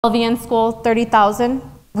LVN school, $30,000,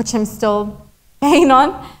 which I'm still paying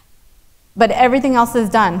on. But everything else is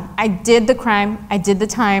done. I did the crime, I did the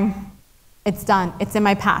time, it's done, it's in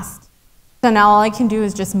my past. So now all I can do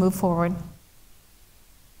is just move forward.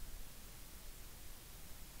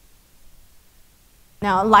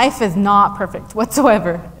 Now, life is not perfect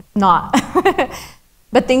whatsoever, it's not.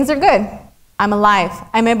 But things are good. I'm alive,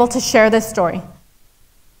 I'm able to share this story.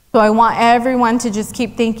 So I want everyone to just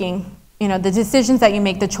keep thinking, you know, the decisions that you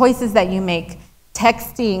make, the choices that you make,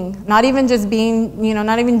 texting, not even just being, you know,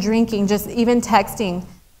 not even drinking, just even texting,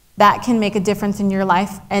 that can make a difference in your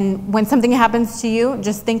life. And when something happens to you,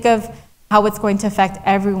 just think of how it's going to affect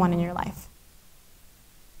everyone in your life.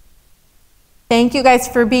 Thank you guys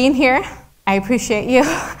for being here. I appreciate you.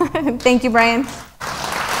 Thank you, Brian.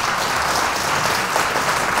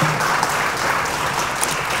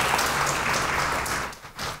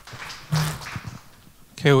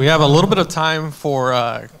 Okay, we have a little bit of time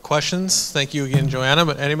for questions. Thank you again, Joanna.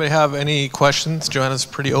 But anybody have any questions? Joanna's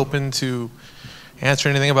pretty open to answer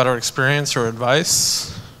anything about our experience or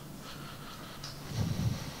advice.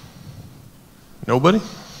 Nobody?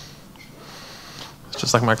 It's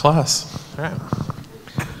just like my class. All right.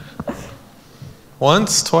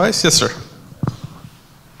 Once, twice? Yes, sir.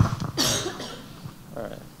 All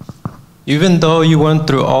right. Even though you went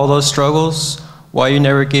through all those struggles, why you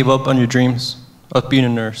never gave up on your dreams of being a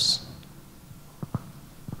nurse?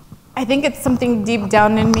 I think it's something deep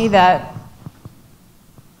down in me that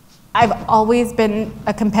I've always been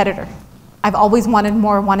a competitor. I've always wanted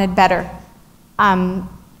more, wanted better.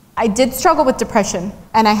 I did struggle with depression,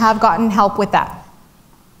 and I have gotten help with that.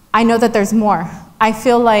 I know that there's more. I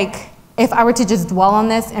feel like if I were to just dwell on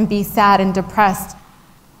this and be sad and depressed,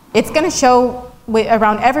 it's going to show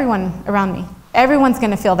around everyone around me. Everyone's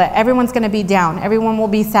going to feel that. Everyone's going to be down. Everyone will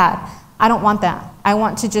be sad. I don't want that. I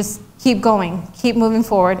want to just keep going, keep moving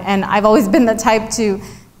forward. And I've always been the type to,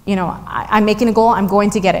 you know, I'm making a goal, I'm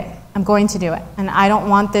going to get it. I'm going to do it. And I don't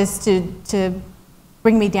want this to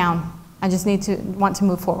bring me down. I just want to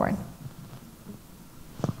move forward.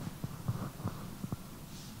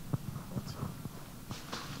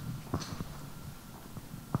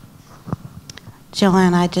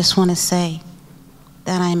 Joanna, I just want to say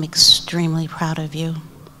that I'm extremely proud of you.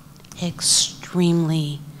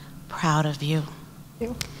 Extremely proud of you.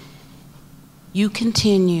 Thank you. You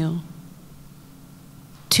continue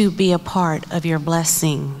to be a part of your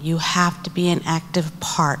blessing. You have to be an active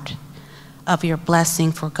part of your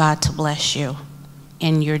blessing for God to bless you.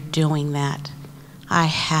 And you're doing that. I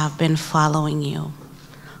have been following you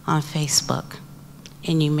on Facebook,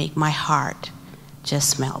 and you make my heart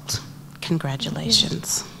just melt.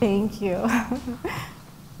 Congratulations. Thank you.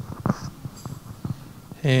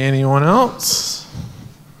 Anyone else?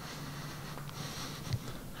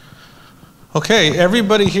 Okay,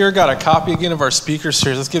 everybody here got a copy again of our speaker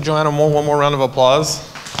series. Let's give Joanna one more round of applause.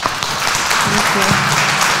 Thank you.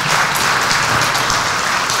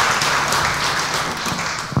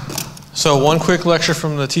 So one quick lecture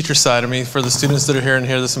from the teacher side of me for the students that are here and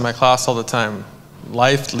hear this in my class all the time.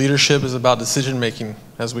 Life leadership is about decision making,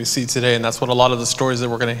 as we see today, and that's what a lot of the stories that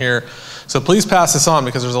we're going to hear. So please pass this on,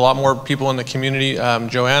 because there's a lot more people in the community.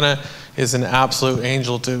 Joanna is an absolute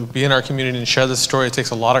angel to be in our community and share this story. It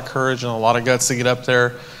takes a lot of courage and a lot of guts to get up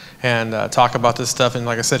there and talk about this stuff. And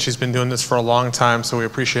like I said, she's been doing this for a long time, so we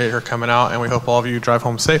appreciate her coming out, and we hope all of you drive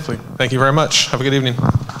home safely. Thank you very much. Have a good evening.